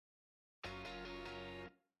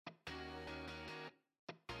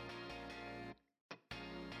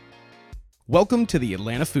Welcome to the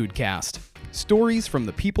Atlanta Foodcast. Stories from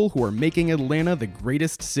the people who are making Atlanta the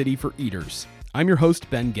greatest city for eaters. I'm your host,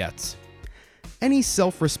 Ben Getz. Any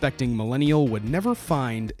self-respecting millennial would never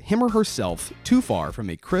find him or herself too far from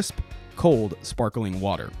a crisp, cold, sparkling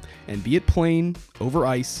water. And be it plain, over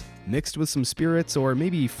ice, mixed with some spirits, or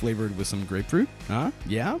maybe flavored with some grapefruit,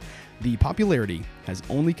 yeah? The popularity has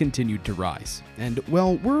only continued to rise. And,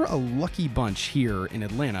 well, we're a lucky bunch here in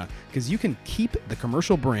Atlanta because you can keep the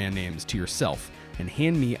commercial brand names to yourself and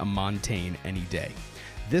hand me a Montane any day.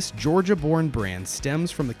 This Georgia-born brand stems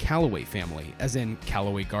from the Callaway family, as in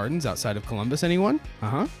Callaway Gardens outside of Columbus, anyone?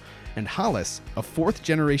 And Hollis, a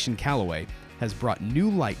fourth-generation Callaway, has brought new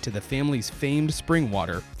light to the family's famed spring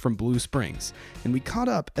water from Blue Springs, and we caught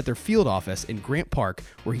up at their field office in Grant Park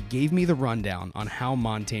where he gave me the rundown on how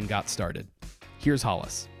Montane got started. Here's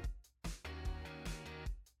Hollis.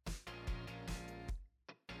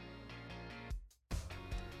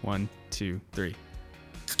 One, two, three.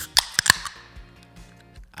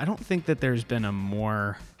 I don't think that there's been a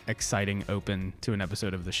more exciting open to an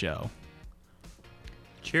episode of the show.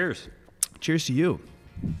 Cheers. Cheers to you.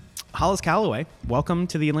 Hollis Callaway, welcome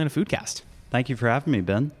to the Atlanta Foodcast. Thank you for having me,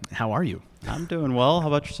 Ben. How are you? I'm doing well. How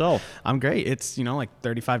about yourself? I'm great. It's, like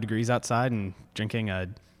 35 degrees outside and drinking a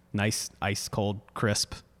nice ice cold,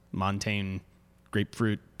 crisp Montane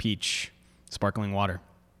grapefruit, peach, sparkling water.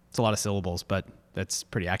 It's a lot of syllables, but that's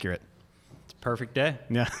pretty accurate. It's a perfect day.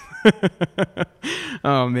 Yeah.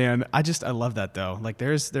 Oh man, I love that though. Like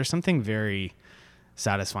there's something very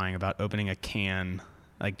satisfying about opening a can.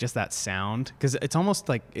 Like just that sound, because it's almost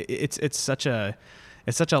like it's such a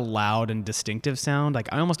loud and distinctive sound. Like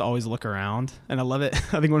I almost always look around, and I love it.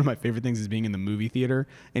 I think one of my favorite things is being in the movie theater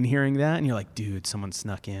and hearing that, and you're like, dude, someone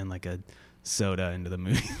snuck in like a soda into the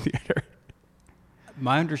movie theater.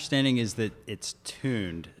 My understanding is that it's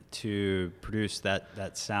tuned to produce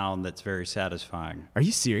that sound that's very satisfying. Are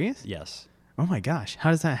you serious? Yes. Oh my gosh,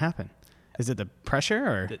 how does that happen? Is it the pressure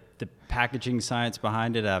or the packaging science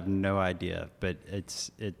behind it? I have no idea, but it's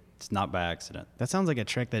not by accident. That sounds like a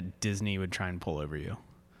trick that Disney would try and pull over you.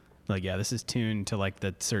 Like, yeah, this is tuned to like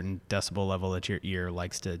the certain decibel level that your ear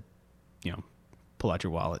likes to, pull out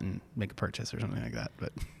your wallet and make a purchase or something like that.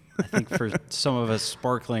 But I think for some of us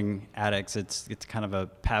sparkling addicts, it's kind of a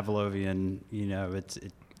Pavlovian.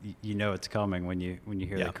 It's coming when you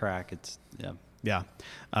hear the crack. Yeah.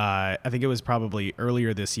 I think it was probably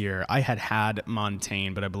earlier this year. I had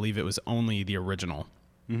Montane, but I believe it was only the original.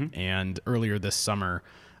 Mm-hmm. And earlier this summer,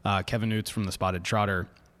 Kevin Oots from the Spotted Trotter,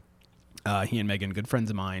 he and Megan, good friends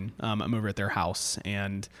of mine, I'm over at their house,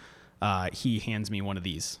 and he hands me one of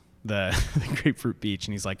these, the grapefruit peach,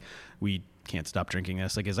 and he's like, we can't stop drinking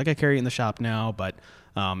this. Like, he's like, I carry it in the shop now, but,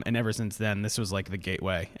 and ever since then, this was like the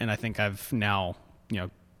gateway. And I think I've now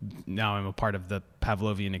I'm a part of the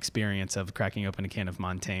Pavlovian experience of cracking open a can of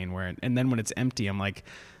Montane and then when it's empty, I'm like,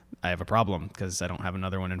 I have a problem because I don't have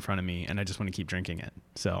another one in front of me and I just want to keep drinking it.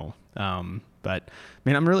 So, but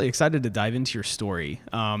man, I'm really excited to dive into your story.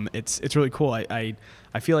 It's really cool. I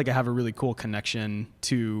feel like I have a really cool connection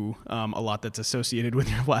to, a lot that's associated with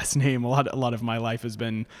your last name. A lot of my life has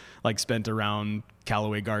been like spent around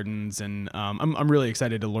Callaway Gardens, and, I'm really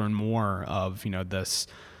excited to learn more of, this,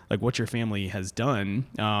 like what your family has done.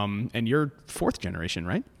 And you're fourth generation,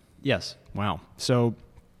 right? Yes. Wow. So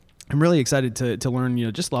I'm really excited to learn,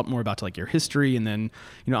 just a lot more about like your history, and then,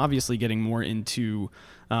 obviously getting more into,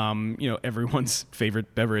 everyone's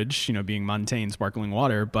favorite beverage, being Montane sparkling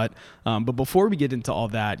water. But before we get into all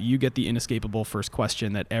that, you get the inescapable first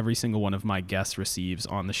question that every single one of my guests receives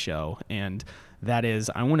on the show. And that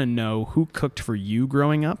is, I want to know who cooked for you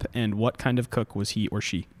growing up and what kind of cook was he or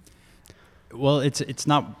she? Well, it's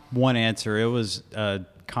not one answer. It was a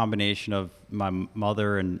combination of my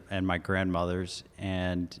mother and my grandmothers,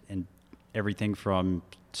 and everything from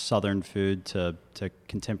Southern food to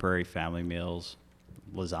contemporary family meals,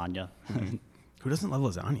 lasagna. Who doesn't love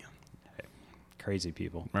lasagna? Crazy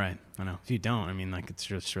people. Right. I know. If you don't, it's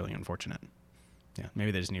just really unfortunate. Yeah.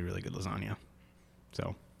 Maybe they just need really good lasagna.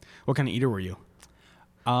 So what kind of eater were you?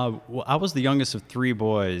 Well, I was the youngest of three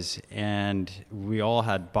boys, and we all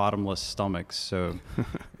had bottomless stomachs. So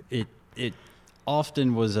it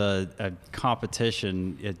often was a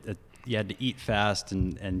competition. You had to eat fast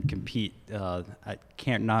and compete. I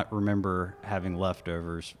can't not remember having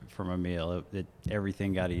leftovers from a meal.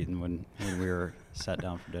 Everything got eaten when we were sat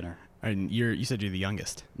down for dinner. And you said you're the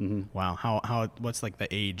youngest. Mm-hmm. Wow. What's like the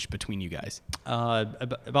age between you guys?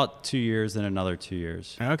 About 2 years and another 2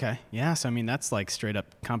 years. Okay. Yeah. So, that's like straight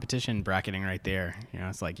up competition bracketing right there.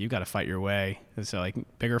 It's like, you got to fight your way. So like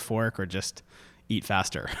bigger fork or just eat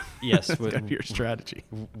faster. Yes, That's gotta be your strategy.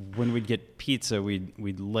 When we'd get pizza,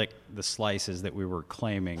 we'd lick the slices that we were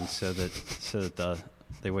claiming so that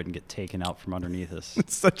they wouldn't get taken out from underneath us.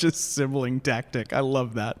 It's such a sibling tactic. I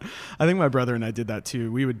love that. I think my brother and I did that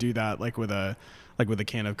too. We would do that like with a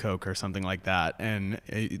can of Coke or something like that. And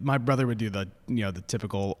my brother would do the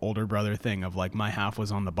typical older brother thing of like my half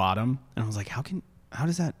was on the bottom. And I was like, how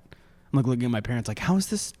does that, I'm like looking at my parents like, how is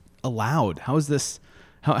this allowed? How is this,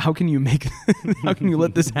 how can you make, how can you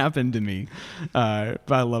let this happen to me?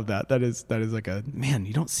 But I love that. That is like man,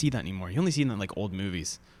 you don't see that anymore. You only see that in like old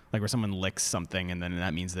movies, like where someone licks something and then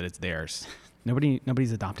that means that it's theirs.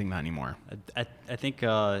 Nobody's adopting that anymore. I think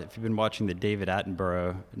if you've been watching the David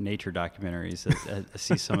Attenborough nature documentaries, I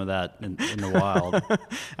see some of that in the wild.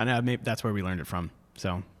 I know, maybe that's where we learned it from.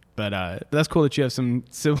 So, but that's cool that you have some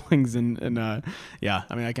siblings and yeah.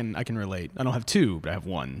 I mean, I can relate. I don't have two, but I have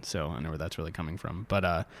one, so I know where that's really coming from.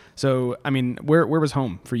 But so I mean, where was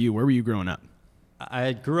home for you? Where were you growing up?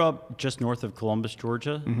 I grew up just north of Columbus,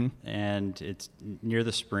 Georgia, and it's near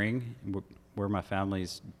the spring where my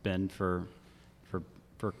family's been for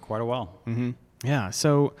quite a while. Mm-hmm. Yeah.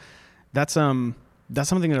 So that's something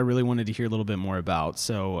that I really wanted to hear a little bit more about.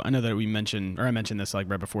 So I know that I mentioned this like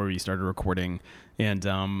right before we started recording, and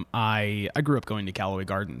I grew up going to Callaway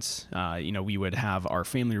Gardens. We would have our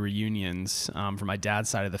family reunions from my dad's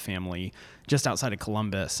side of the family just outside of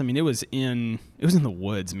Columbus. I mean, it was in the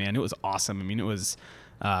woods, man. It was awesome. I mean, it was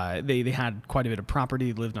they had quite a bit of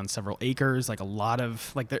property, lived on several acres, like a lot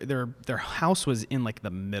of like their house was in like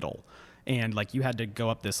the middle. And like you had to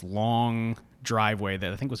go up this long driveway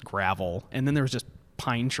that I think was gravel, and then there was just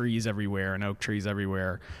pine trees everywhere and oak trees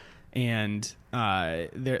everywhere, and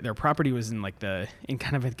their property was in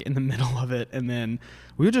kind of in the middle of it. And then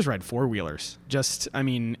we would just ride 4-wheelers,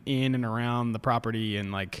 in and around the property,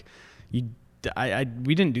 and like we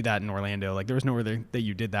didn't do that in Orlando. Like there was nowhere that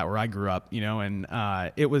you did that where I grew up, and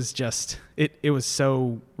it was just it was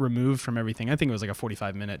so removed from everything. I think it was like a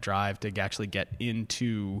 45-minute drive to actually get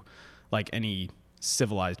into like any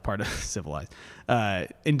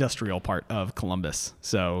industrial part of Columbus.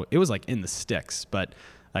 So it was like in the sticks, but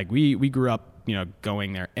like we grew up,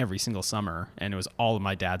 going there every single summer, and it was all of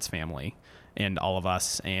my dad's family and all of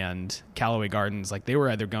us. And Callaway Gardens, like they were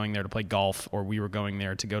either going there to play golf, or we were going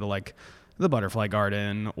there to go to like the butterfly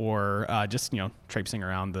garden, or just, traipsing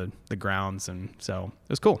around the grounds. And so it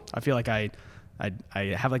was cool. I feel like I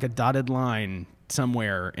have like a dotted line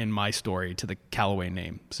somewhere in my story to the Callaway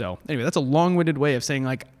name. So anyway, that's a long-winded way of saying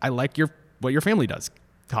like I like what your family does,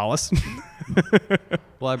 Hollis.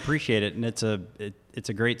 Well, I appreciate it, and it's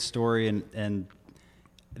a great story. And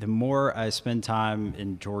the more I spend time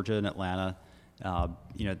in Georgia and Atlanta,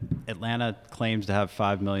 Atlanta claims to have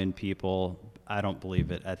 5 million people. I don't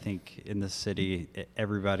believe it. I think in the city,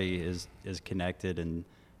 everybody is connected,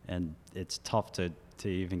 and it's tough to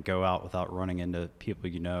even go out without running into people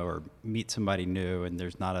or meet somebody new, and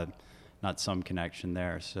there's not some connection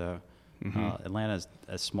there. So Atlanta's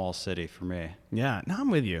a small city for me. Yeah, no, I'm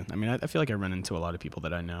with you. I mean, I feel like I run into a lot of people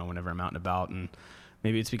that I know whenever I'm out and about, and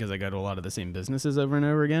maybe it's because I go to a lot of the same businesses over and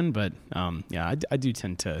over again. But yeah, I do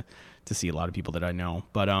tend to see a lot of people that I know.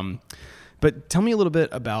 But tell me a little bit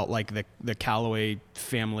about like the Callaway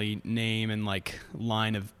family name and like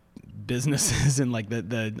line of businesses and like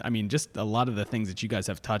just a lot of the things that you guys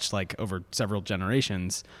have touched like over several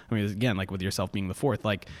generations. I mean, again, like with yourself being the fourth,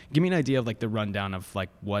 like give me an idea of like the rundown of like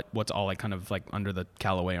what's all like kind of like under the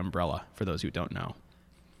Callaway umbrella for those who don't know.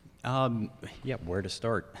 Where to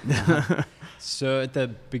start? So at the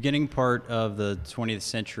beginning part of the 20th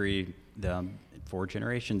century, 4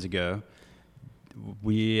 generations ago,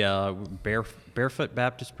 we barefoot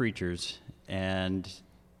Baptist preachers, and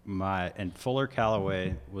Fuller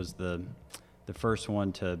Callaway was the first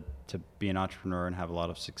one to be an entrepreneur and have a lot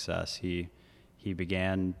of success. He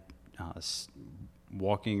began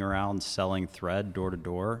walking around selling thread door to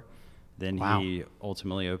door. Then he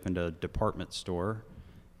ultimately opened a department store,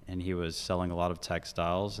 and he was selling a lot of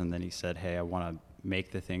textiles. And then he said, "Hey, I want to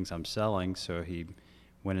make the things I'm selling." So he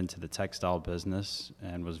went into the textile business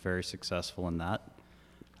and was very successful in that.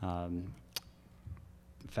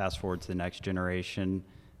 Fast forward to the next generation.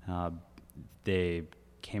 They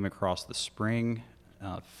came across the spring,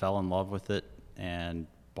 fell in love with it, and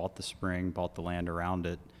bought the spring, bought the land around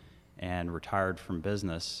it, and retired from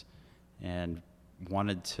business, and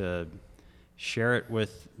wanted to share it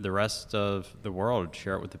with the rest of the world,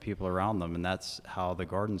 share it with the people around them, and that's how the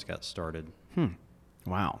gardens got started.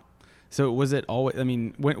 Wow. So was it always, I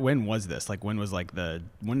mean, when was this? Like when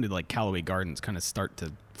did like Callaway Gardens kind of start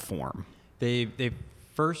to form? They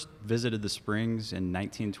first visited the springs in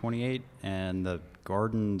 1928, and the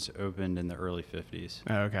gardens opened in the early 50s.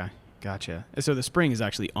 Oh, okay. Gotcha. So the spring is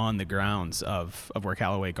actually on the grounds of where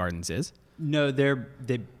Callaway Gardens is? No, they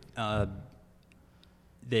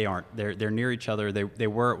aren't. They're near each other. They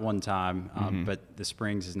were at one time, but the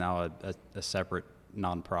Springs is now a separate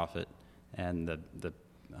nonprofit, and the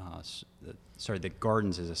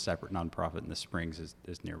Gardens is a separate nonprofit, and the Springs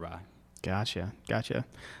is nearby. Gotcha.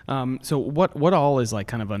 So what all is like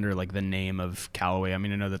kind of under like the name of Callaway? I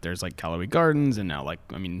mean, I know that there's like Callaway Gardens, and now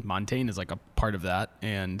Montane is like a part of that.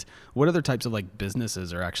 And what other types of like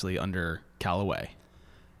businesses are actually under Callaway?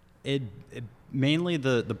 It mainly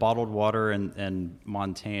the bottled water and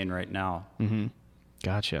Montane right now. Mm-hmm.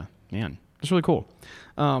 Gotcha, man. That's really cool.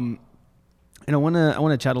 And I want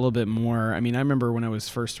to chat a little bit more. I mean, I remember when I was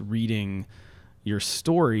first reading your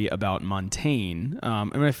story about Montane. I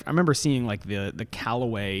remember seeing like the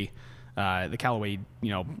Callaway, emblem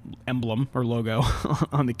or logo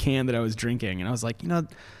on the can that I was drinking, and I was like,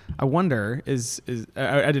 I wonder I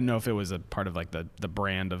didn't know if it was a part of like the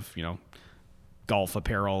brand of golf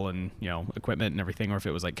apparel and equipment and everything, or if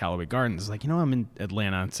it was like Callaway Gardens. Like I'm in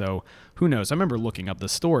Atlanta, so who knows? I remember looking up the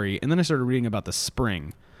story, and then I started reading about the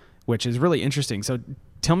spring, which is really interesting. So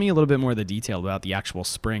tell me a little bit more of the detail about the actual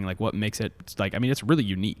spring, like what makes it it's really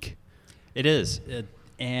unique. It is.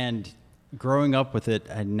 And growing up with it,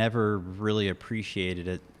 I never really appreciated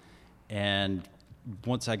it. And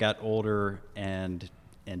once I got older and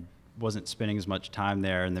wasn't spending as much time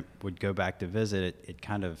there and would go back to visit, it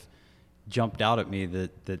kind of jumped out at me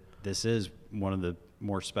that this is one of the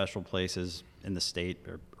more special places in the state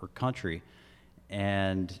or country.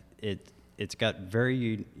 And it's got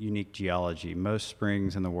very unique geology. Most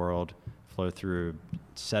springs in the world flow through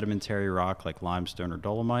sedimentary rock like limestone or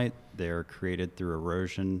dolomite. They are created through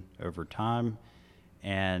erosion over time,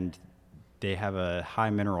 and they have a high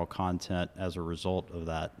mineral content as a result of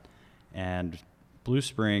that. And Blue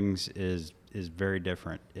Springs is very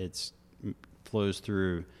different. It flows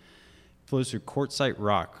through quartzite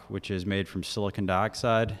rock, which is made from silicon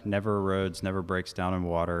dioxide, never erodes, never breaks down in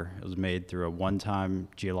water. It was made through a one-time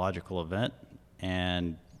geological event,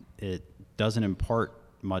 and it doesn't impart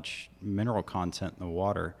much mineral content in the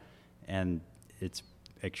water, and it's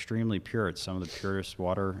extremely pure. It's some of the purest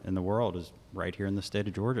water in the world is right here in the state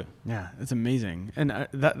of Georgia. Yeah, it's amazing. And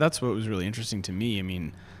that's what was really interesting to me. I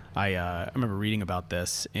mean, I remember reading about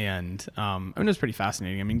this, and it was pretty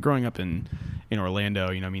fascinating. I mean, growing up in Orlando,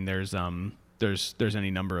 there's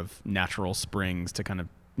any number of natural springs to kind of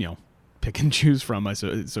pick and choose from,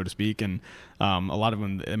 so to speak, and a lot of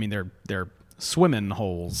them. I mean, they're swimming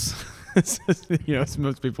holes. As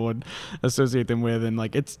most people would associate them with, and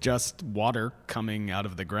like it's just water coming out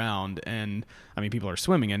of the ground, and I mean people are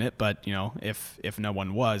swimming in it, but if no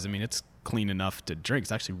one was, I mean it's clean enough to drink.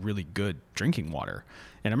 It's actually really good drinking water.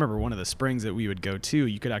 And I remember one of the springs that we would go to,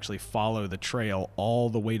 you could actually follow the trail all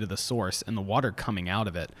the way to the source, and the water coming out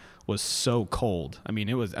of it was so cold.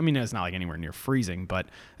 It's not like anywhere near freezing, but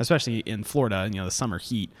especially in Florida, the summer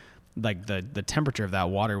heat, like the temperature of that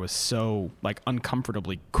water was so like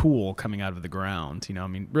uncomfortably cool coming out of the ground,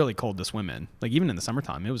 really cold to swim in. Like even in the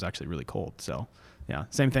summertime, it was actually really cold. So yeah,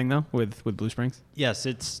 same thing though with Blue Springs. Yes,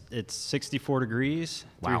 it's 64 degrees,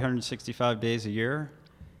 wow. 365 days a year.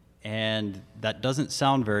 And that doesn't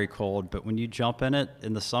sound very cold, but when you jump in it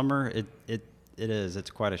in the summer,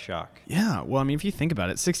 it's quite a shock. Yeah. Well, I mean, if you think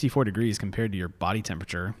about it, 64 degrees compared to your body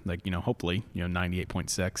temperature, like, hopefully,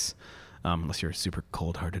 98.6, unless you're a super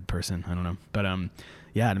cold-hearted person. I don't know. But,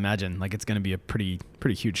 yeah, I'd imagine like it's going to be a pretty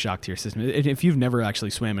huge shock to your system. If you've never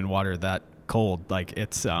actually swam in water that cold, like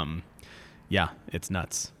it's nuts.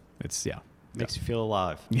 Makes you feel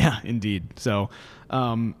alive. Yeah, indeed. So,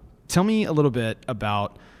 tell me a little bit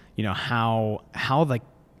about, how like,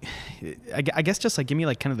 I guess just like give me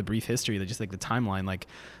like kind of the brief history, just like the timeline. Like,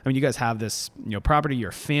 I mean, you guys have this, property,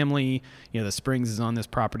 your family, the Springs is on this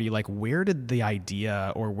property. Like, where did the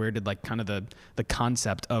idea, or where did like kind of the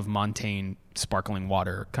concept of Montane sparkling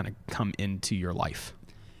water kind of come into your life?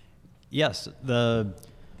 Yes, the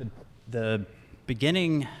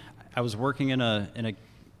beginning, I was working in a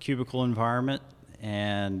cubicle environment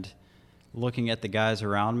and looking at the guys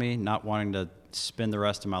around me, not wanting to spend the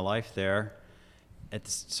rest of my life there.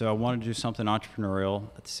 So I wanted to do something entrepreneurial.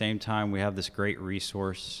 At the same time, we have this great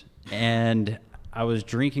resource, and I was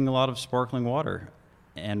drinking a lot of sparkling water.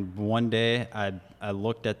 And one day, I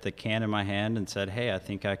looked at the can in my hand and said, "Hey, I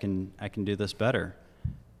think I can do this better."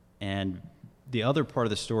 And the other part of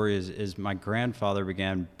the story is my grandfather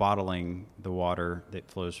began bottling the water that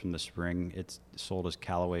flows from the spring. It's sold as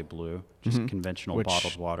Callaway Blue, just conventional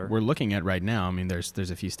bottled water. We're looking at right now. I mean, there's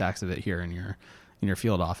a few stacks of it here in in your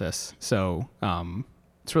field office. So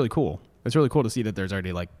it's really cool. It's really cool to see that there's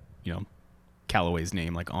already like, Callaway's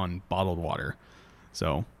name like on bottled water.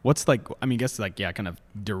 So what's like, I mean, I guess like, yeah, kind of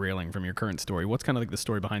derailing from your current story. What's kind of like the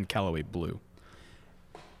story behind Callaway Blue?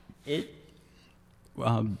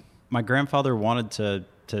 My grandfather wanted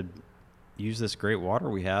to use this great water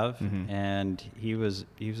we have, Mm-hmm. and he was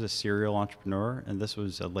a serial entrepreneur, and this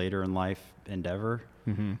was a later in life endeavor.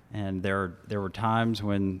 Mm-hmm. And there were times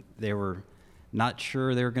when they were not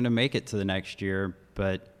sure they were going to make it to the next year,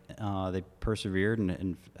 but they persevered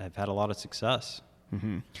and have had a lot of success.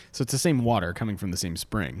 Mm-hmm. So it's the same water coming from the same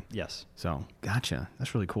spring. Yes. So gotcha.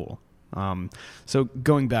 That's really cool. So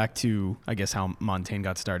going back to, I guess, how Montane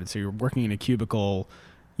got started. So you're working in a cubicle.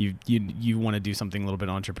 You want to do something a little bit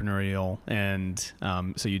entrepreneurial, and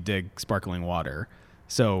so you dig sparkling water.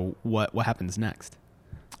 So what happens next?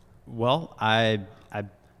 Well, I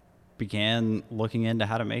began looking into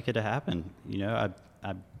how to make it happen. I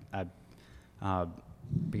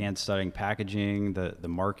began studying packaging, the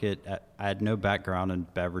market. I had no background in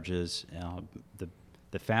beverages.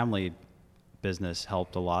 The family business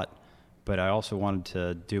helped a lot, but I also wanted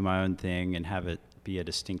to do my own thing and have it be a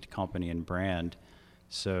distinct company and brand.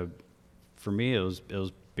 So for me, it was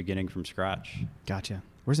beginning from scratch. Gotcha.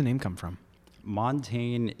 Where's the name come from?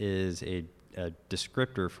 Montane is a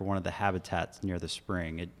descriptor for one of the habitats near the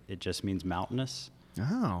spring. It just means mountainous.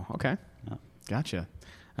 Oh, okay. Yeah. Gotcha.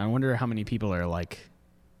 I wonder how many people are like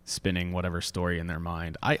spinning whatever story in their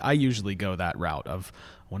mind. I usually go that route of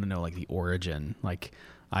I want to know like the origin. Like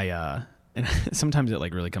and sometimes it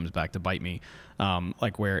like really comes back to bite me.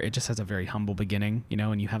 Like where it just has a very humble beginning,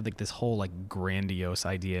 and you have like this whole like grandiose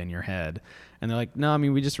idea in your head. And they're like, no, I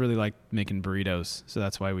mean, we just really like making burritos. So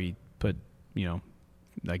that's why we put,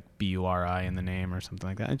 like BURI in the name or something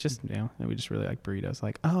like that. It just, we just really like burritos.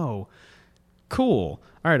 Like, oh, cool.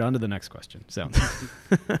 All right, on to the next question. So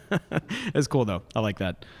it's cool though. I like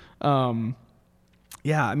that.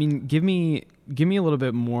 Yeah, I mean, give me a little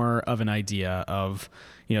bit more of an idea of,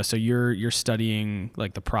 so you're studying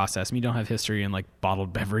like the process. I mean, you don't have history in like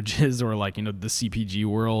bottled beverages or like, the CPG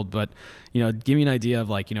world, but, give me an idea of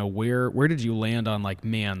like, where did you land on like,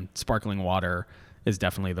 man, sparkling water is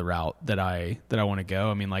definitely the route that I want to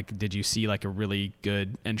go. I mean, like, did you see like a really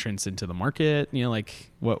good entrance into the market?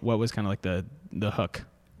 Like what was kind of like the hook?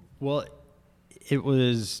 Well, it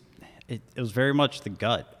was very much the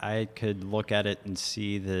gut. I could look at it and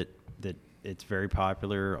see that it's very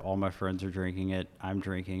popular. All my friends are drinking it. I'm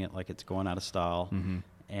drinking it like it's going out of style. Mm-hmm.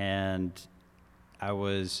 And I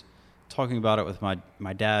was talking about it with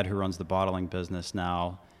my dad, who runs the bottling business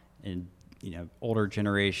now, and older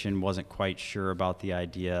generation wasn't quite sure about the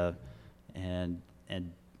idea, and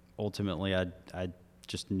ultimately I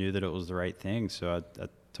just knew that it was the right thing, so I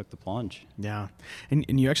took the plunge. Yeah.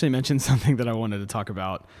 And you actually mentioned something that I wanted to talk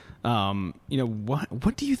about.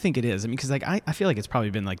 What do you think it is? I mean, because like I feel like it's probably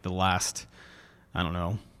been like the last, I don't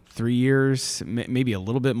know, 3 years, maybe a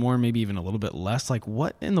little bit more, maybe even a little bit less. Like,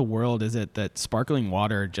 what in the world is it that sparkling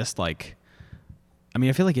water just like, I mean,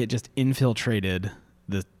 I feel like it just infiltrated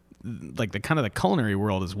the kind of the culinary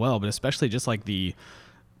world as well, but especially just like the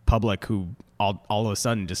public who all of a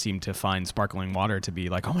sudden just seem to find sparkling water to be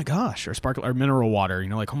like, oh my gosh, or mineral water,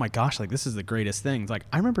 like, oh my gosh, like this is the greatest thing. It's like,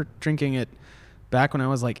 I remember drinking it back when I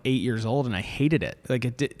was like 8 years old and I hated it.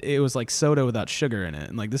 Like it was like soda without sugar in it.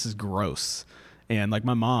 And like, this is gross. And like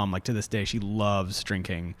my mom, like to this day, she loves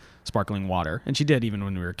drinking sparkling water, and she did even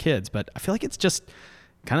when we were kids, but I feel like it's just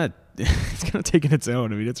it's kind of taken its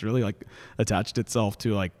own. I mean, it's really like attached itself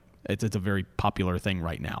to like, it's a very popular thing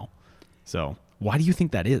right now. So why do you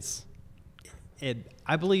think that is?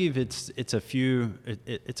 I believe it's a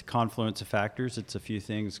confluence of factors. It's a few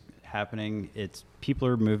things happening. It's people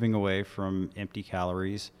are moving away from empty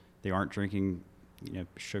calories. They aren't drinking,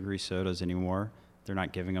 sugary sodas anymore. They're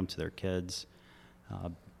not giving them to their kids.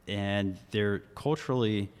 And they're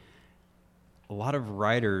culturally, a lot of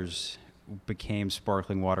writers became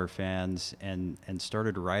sparkling water fans and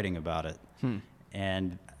started writing about it.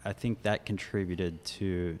 And I think that contributed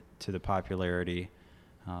to the popularity.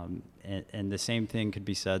 And the same thing could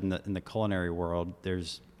be said in the culinary world.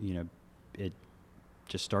 There's, it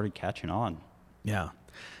just started catching on. Yeah,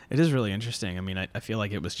 it is really interesting. I mean, I feel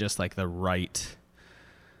like it was just like the right,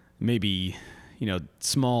 maybe,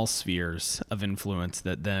 small spheres of influence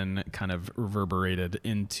that then kind of reverberated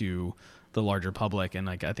into the larger public. And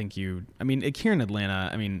like, I think here in Atlanta,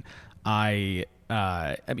 I mean,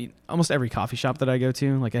 almost every coffee shop that I go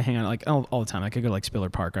to, like I hang out like all the time. I could go to like Spiller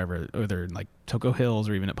Park or either like Toco Hills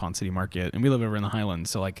or even at Pond City Market. And we live over in the Highlands.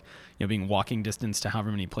 So like, being walking distance to however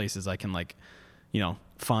many places I can like,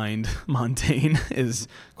 find Montane is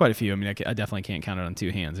quite a few. I mean, I definitely can't count it on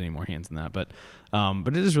two hands, any more hands than that. But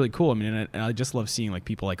it is really cool. I mean, and I just love seeing like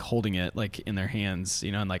people like holding it like in their hands,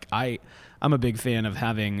 you know, and like I'm a big fan of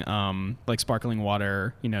having like sparkling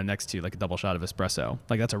water, you know, next to like a double shot of espresso.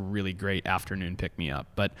 Like that's a really great afternoon pick me up.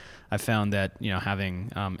 But I found that, you know,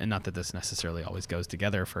 having and not that this necessarily always goes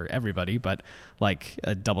together for everybody, but like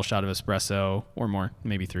a double shot of espresso or more,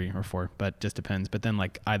 maybe 3 or 4, but just depends. But then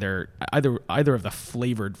like either of the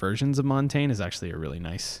flavored versions of Montane is actually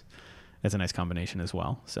it's a nice combination as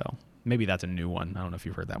well. So maybe that's a new one. I don't know if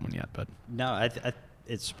you've heard that one yet, but no,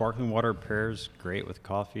 it's sparkling water pairs great with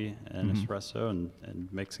coffee and espresso, and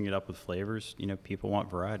mixing it up with flavors. You know, people want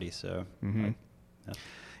variety, so.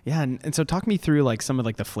 Yeah, and so talk me through like some of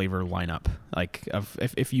like the flavor lineup, like of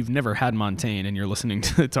if you've never had Montane and you're listening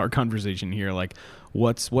to our conversation here, like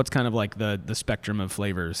what's kind of like the spectrum of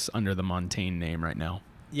flavors under the Montane name right now?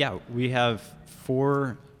 Yeah, we have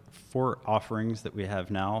four offerings that we have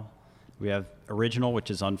now. We have original,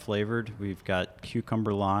 which is unflavored. We've got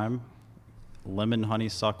cucumber lime, lemon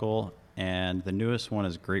honeysuckle, and the newest one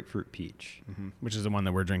is grapefruit peach, which is the one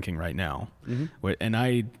that we're drinking right now. And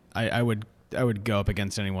I would go up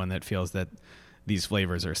against anyone that feels that these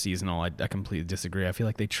flavors are seasonal. I completely disagree. I feel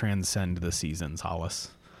like they transcend the seasons,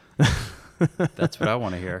 Hollis. That's what I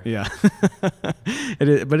want to hear. Yeah,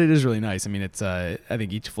 but it is really nice. I mean, it's I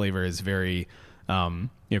think each flavor is very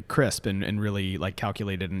crisp and really like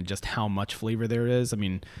calculated in just how much flavor there is. I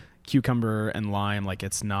mean, cucumber and lime, like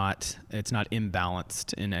it's not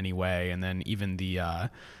imbalanced in any way. And then even the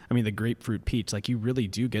grapefruit peach, like you really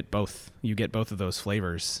do get both. You get both of those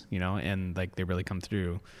flavors, you know, and like they really come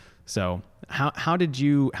through. So how did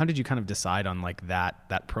you kind of decide on like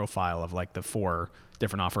that profile of like the 4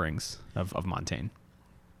 different offerings of Montane?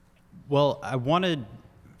 Well, I wanted,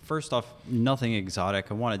 first off, nothing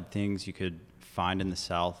exotic. I wanted things you could find in the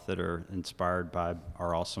South that are inspired by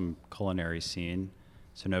our awesome culinary scene.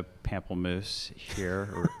 So no pamplemousse here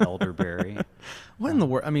or elderberry. What in the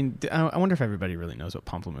world? I mean, I wonder if everybody really knows what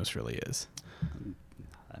pamplemousse really is.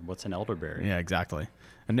 What's an elderberry? Yeah, exactly.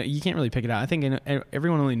 And you can't really pick it out. I think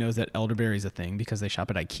everyone only knows that elderberry is a thing because they shop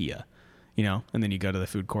at IKEA, you know, and then you go to the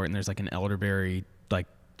food court and there's like an elderberry, like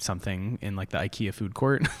something in like the IKEA food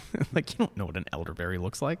court. Like you don't know what an elderberry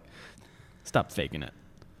looks like. Stop faking it.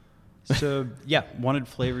 So yeah, wanted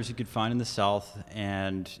flavors you could find in the South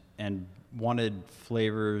and wanted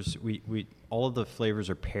flavors. We all of the flavors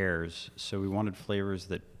are pairs, so we wanted flavors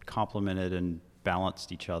that complemented and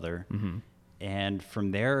balanced each other. And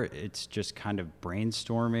from there, it's just kind of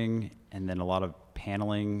brainstorming and then a lot of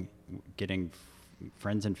paneling, getting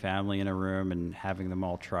friends and family in a room and having them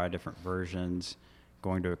all try different versions,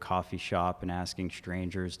 going to a coffee shop and asking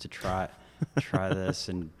strangers to try this.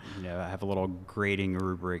 And, you know, I have a little grading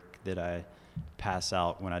rubric that I pass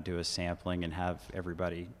out when I do a sampling and have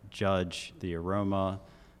everybody judge the aroma,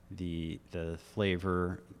 the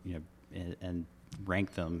flavor, you know, and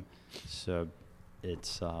rank them. So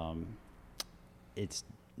it's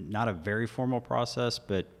not a very formal process,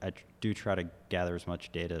 but I do try to gather as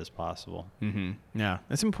much data as possible. Yeah,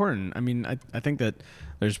 it's important. I mean, I think that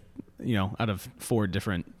there's, you know, out of 4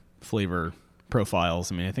 different flavor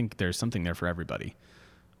profiles, I mean, I think there's something there for everybody.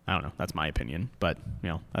 I don't know. That's my opinion, but you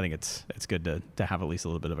know, I think it's good to have at least a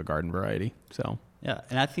little bit of a garden variety. So yeah,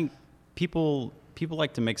 and I think people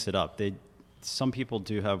like to mix it up. Some people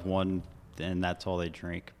do have one, and that's all they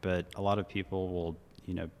drink. But a lot of people will,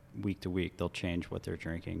 you know, week to week they'll change what they're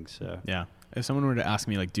drinking. So yeah, if someone were to ask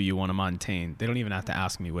me like, do you want a Montane? They don't even have to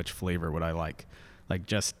ask me which flavor would I like. Like,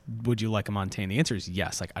 just would you like a Montane? The answer is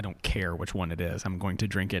yes. Like, I don't care which one it is. I'm going to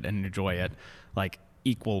drink it and enjoy it. Like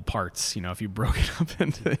equal parts, you know, if you broke it up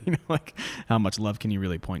into, you know, like how much love can you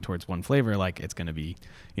really point towards one flavor? Like it's going to be,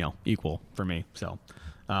 you know, equal for me. So,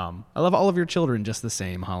 I love all of your children just the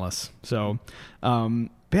same, Hollis. So,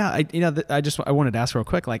 yeah, I wanted to ask real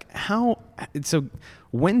quick, like so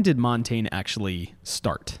when did Montane actually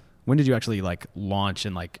start? When did you actually like launch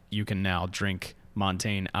and like you can now drink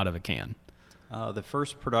Montane out of a can? The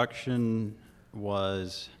first production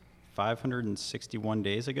was 561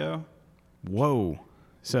 days ago. Whoa.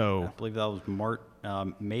 So I believe that was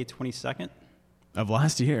May 22nd of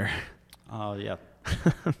last year. Yeah.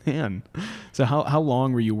 Man. So how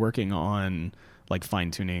long were you working on like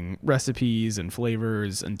fine tuning recipes and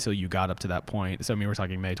flavors until you got up to that point? So I mean, we're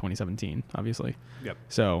talking May 2017, obviously. Yep.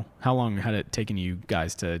 So how long had it taken you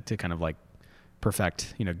guys to kind of like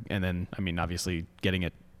perfect, you know, and then, I mean, obviously getting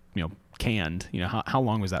it, you know, canned, you know, how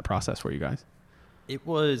long was that process for you guys? It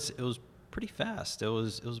was pretty fast. It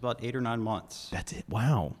was about 8 or 9 months. That's it.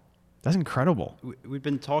 Wow. That's incredible. We've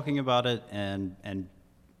been talking about it and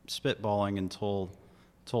spitballing until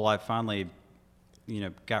till I finally,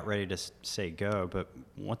 got ready to say go. But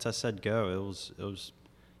once I said go, it was,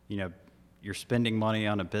 you're spending money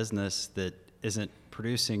on a business that isn't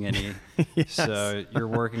producing any. Yes. So you're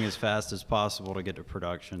working as fast as possible to get to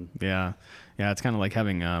production. Yeah. Yeah. It's kind of like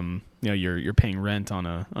having, you're paying rent on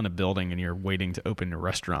a building and you're waiting to open a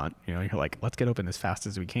restaurant. You're like, let's get open as fast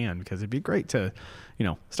as we can because it'd be great to,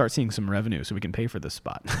 start seeing some revenue so we can pay for this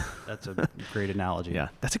spot. That's a great analogy. Yeah.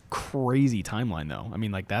 That's a crazy timeline though. I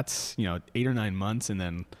mean, like that's, 8 or 9 months and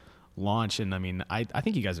then launch. And I mean, I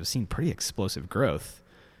think you guys have seen pretty explosive growth.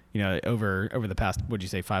 Over the past, what'd you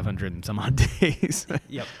say, 500 and some odd days?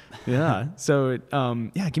 Yep. Yeah. So,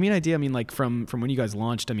 give me an idea. I mean, like from when you guys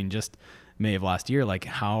launched, I mean, just May of last year, like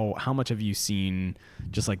how much have you seen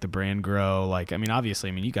just like the brand grow? Like, I mean, obviously,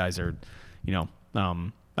 I mean, you guys are,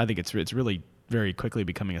 I think it's really very quickly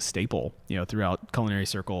becoming a staple, throughout culinary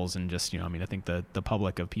circles and just, I mean, I think the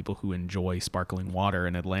public of people who enjoy sparkling water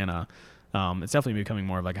in Atlanta, it's definitely becoming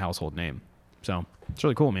more of like a household name. So it's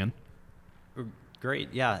really cool, man.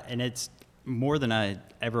 Great. Yeah. And it's more than I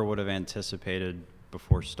ever would have anticipated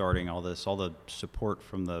before starting all this, all the support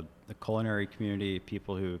from the culinary community,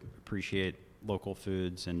 people who appreciate local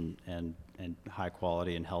foods and high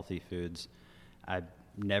quality and healthy foods. I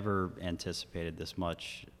never anticipated this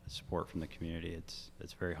much support from the community.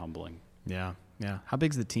 It's very humbling. Yeah. Yeah. How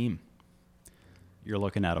big's the team? You're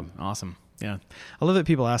looking at them. Awesome. Yeah. I love that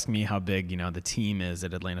people ask me how big, the team is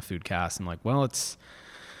at Atlanta Foodcast. And like, well, it's,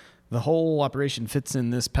 the whole operation fits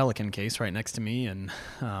in this Pelican case right next to me, and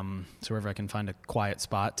so wherever I can find a quiet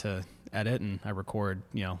spot to edit, and I record,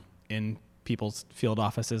 in people's field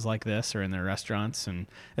offices like this or in their restaurants, and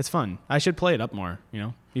it's fun. I should play it up more,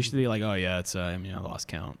 You should be like, oh yeah, it's I lost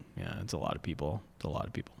count. Yeah, it's a lot of people.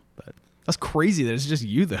 But that's crazy that it's just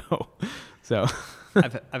you though. So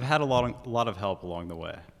I've had a lot of help along the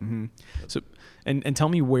way. Mm-hmm. So and tell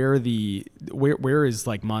me where is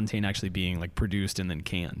like Montane actually being like produced and then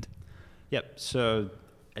canned? Yep. So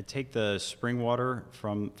I take the spring water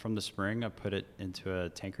from the spring, I put it into a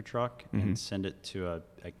tanker truck and send it to a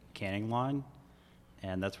canning line,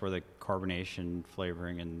 and that's where the carbonation,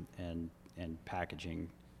 flavoring, and packaging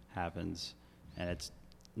happens, and it's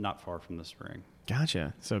not far from the spring.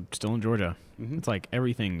 Gotcha. So still in Georgia. Mm-hmm. It's like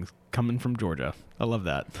everything's coming from Georgia. I love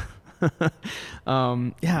that.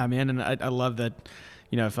 Yeah, man, and I love that.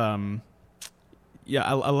 If I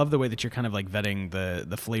love the way that you're kind of like vetting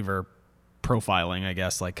the flavor profiling, I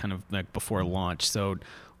guess, like kind of like before launch. So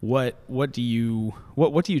what do you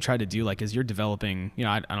try to do like as you're developing,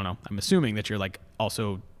 I don't know, I'm assuming that you're like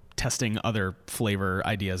also testing other flavor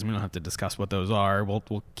ideas. We don't have to discuss what those are.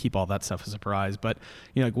 We'll keep all that stuff a surprise, but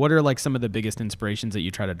like what are like some of the biggest inspirations that you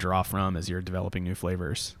try to draw from as you're developing new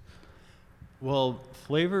flavors? Well,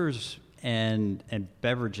 flavors and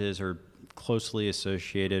beverages are closely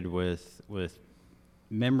associated with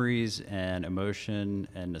memories and emotion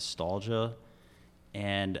and nostalgia,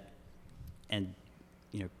 and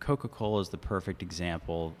Coca-Cola is the perfect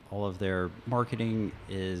example. All of their marketing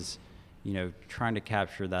is trying to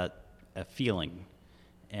capture that a feeling,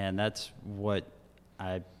 and that's what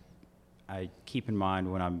I keep in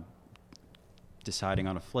mind when I'm deciding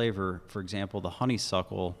on a flavor. For example, the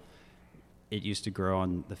honeysuckle, it used to grow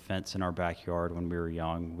on the fence in our backyard when we were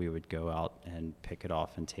young. We would go out and pick it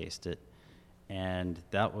off and taste it. And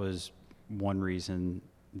that was one reason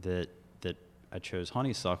that I chose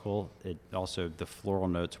honeysuckle. It also, the floral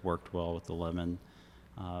notes worked well with the lemon.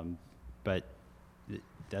 But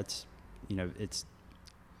that's, it's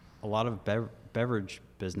a lot of beverage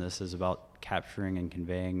business is about capturing and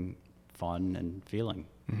conveying fun and feeling.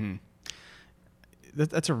 Mm-hmm.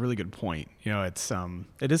 That's a really good point.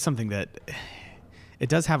 It is something that it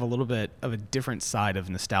does have a little bit of a different side of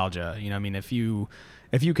nostalgia. I mean, if you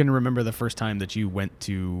can remember the first time that you went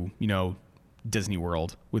to, Disney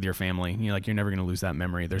World with your family, you're never going to lose that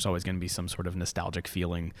memory. There's always going to be some sort of nostalgic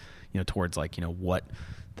feeling, towards like, what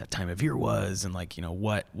that time of year was and like,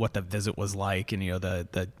 what the visit was like and,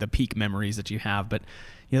 the peak memories that you have. But,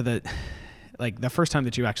 the first time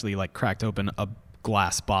that you actually like cracked open a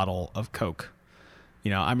glass bottle of Coke,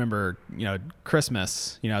 I remember,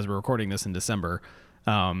 Christmas, as we're recording this in December,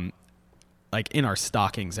 like in our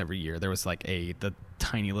stockings every year, there was like the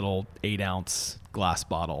tiny little 8-ounce glass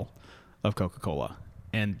bottle of Coca-Cola.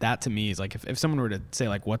 And that to me is like, if someone were to say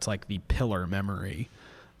like, what's like the pillar memory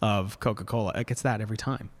of Coca-Cola, like it's that every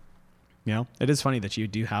time. It is funny that you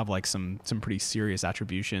do have like some pretty serious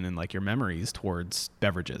attribution and like your memories towards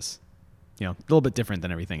beverages. A little bit different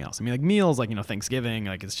than everything else. I mean, like meals, like, Thanksgiving,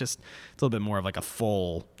 like it's a little bit more of like a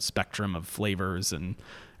full spectrum of flavors and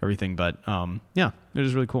everything. But, yeah, it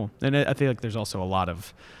is really cool. And I feel like there's also a lot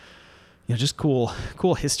of, just cool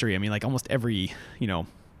history. I mean, like almost every,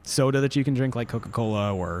 soda that you can drink, like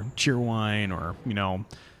Coca-Cola or Cheerwine or,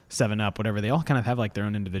 7-Up, whatever, they all kind of have like their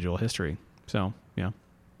own individual history. So, yeah.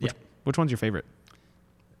 Which one's your favorite?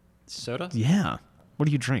 Soda? Yeah. What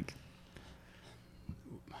do you drink?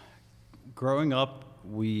 Growing up,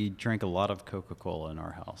 we drank a lot of Coca-Cola in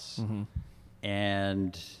our house. Mm-hmm.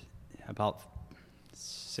 And about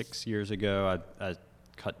 6 years ago, I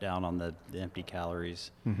cut down on the empty calories,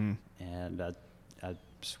 mm-hmm. and I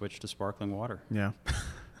switched to sparkling water. Yeah.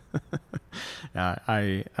 Yeah,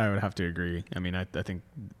 I would have to agree. I mean, I think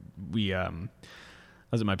I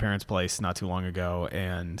was at my parents' place not too long ago,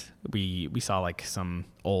 and we saw like some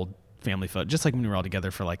old family photo, just like when we were all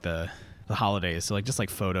together for like the holidays. So like just like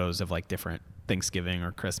photos of like different Thanksgiving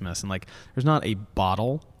or Christmas, and like there's not a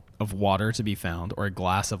bottle of water to be found or a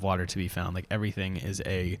glass of water to be found. Like everything is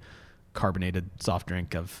a carbonated soft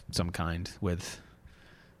drink of some kind with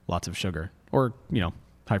lots of sugar or,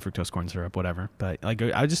 high fructose corn syrup, whatever. But like,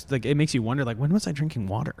 I just like, it makes you wonder, like, when was I drinking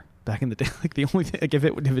water back in the day? Like the only thing, like if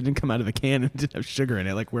it didn't come out of the can and didn't have sugar in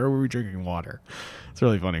it, like where were we drinking water? It's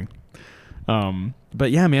really funny.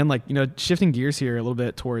 But yeah, man, like, shifting gears here a little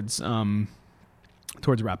bit towards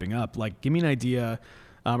wrapping up, like give me an idea,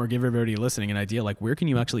 or give everybody listening an idea, like where can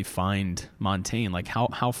you actually find Montane? Like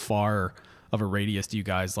how far of a radius do you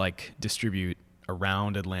guys like distribute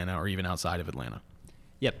around Atlanta or even outside of Atlanta?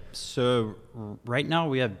 Yep. So right now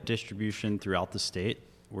we have distribution throughout the state.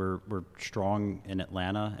 We're strong in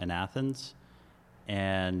Atlanta and Athens,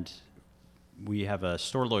 and we have a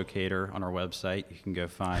store locator on our website. You can go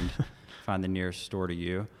find the nearest store to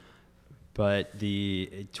you. But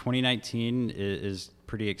the 2019 is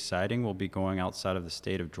pretty exciting. We'll be going outside of the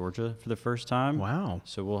state of Georgia for the first time. Wow.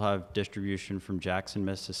 So we'll have distribution from Jackson,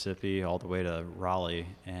 Mississippi, all the way to Raleigh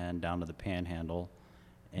and down to the Panhandle.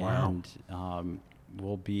 And wow.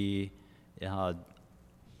 We'll be on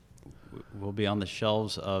the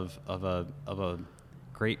shelves of a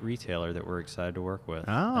great retailer that we're excited to work with.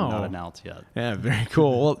 Oh. And not announced yet. Yeah, very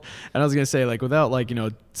cool. Well, and I was going to say, like, without like,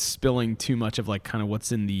 spilling too much of like kind of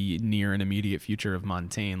what's in the near and immediate future of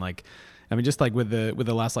Montane, like, I mean, just like with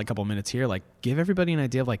the last like couple minutes here, like give everybody an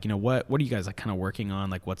idea of like, what are you guys like kind of working on?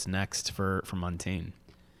 Like what's next for Montane?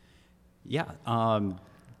 Yeah.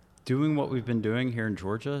 Doing what we've been doing here in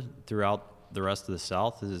Georgia throughout the rest of the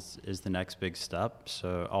South is the next big step.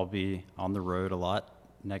 So I'll be on the road a lot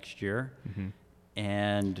next year. Mm-hmm.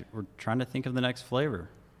 And we're trying to think of the next flavor.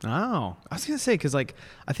 Oh, I was going to say, cause like,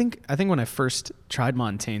 I think when I first tried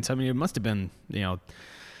Montane, so I mean, it must've been,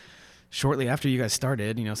 shortly after you guys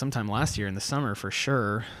started, sometime last year in the summer for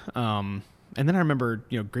sure. And then I remember,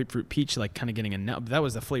 grapefruit peach, like kind of getting that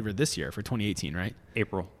was the flavor this year for 2018, right?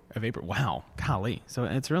 April. Wow. Golly. So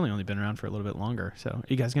it's really only been around for a little bit longer. So are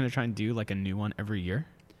you guys going to try and do like a new one every year?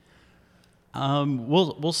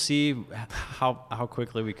 We'll see how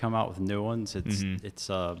quickly we come out with new ones. It's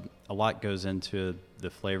a lot goes into the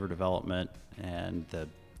flavor development, and the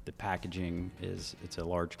packaging it's a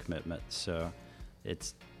large commitment. So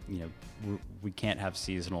it's, we can't have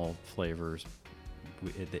seasonal flavors.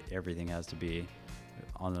 Everything has to be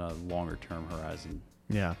on a longer term horizon.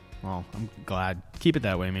 Yeah. Well, I'm glad. Keep it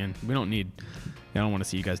that way, man. I don't want to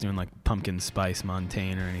see you guys doing like pumpkin spice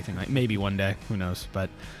Montane or anything like. Maybe one day, who knows?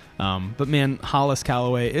 But man, Hollis,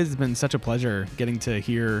 Callaway, it has been such a pleasure getting to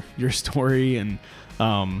hear your story. And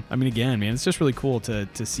I mean, again, man, it's just really cool to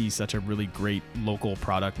see such a really great local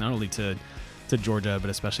product, not only to Georgia,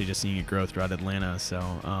 but especially just seeing it grow throughout Atlanta. So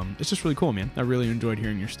it's just really cool, man. I really enjoyed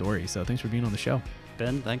hearing your story. So thanks for being on the show.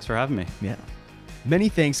 Ben, thanks for having me. Yeah. Many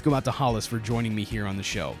thanks go out to Hollis for joining me here on the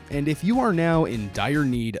show. And if you are now in dire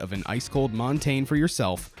need of an ice-cold Montane for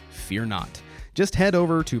yourself, fear not. Just head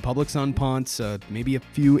over to Publix on Ponce, maybe a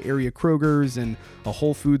few area Krogers and a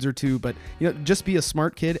Whole Foods or two, but just be a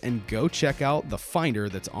smart kid and go check out the finder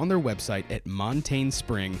that's on their website at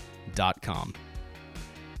montanespring.com.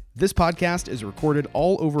 This podcast is recorded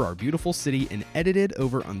all over our beautiful city and edited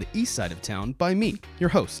over on the east side of town by me, your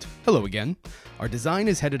host. Hello again. Our design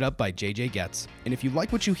is headed up by JJ Getz, and if you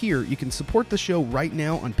like what you hear, you can support the show right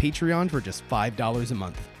now on Patreon for just $5 a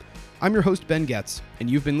month. I'm your host, Ben Getz, and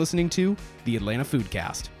you've been listening to the Atlanta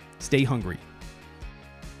Foodcast. Stay hungry.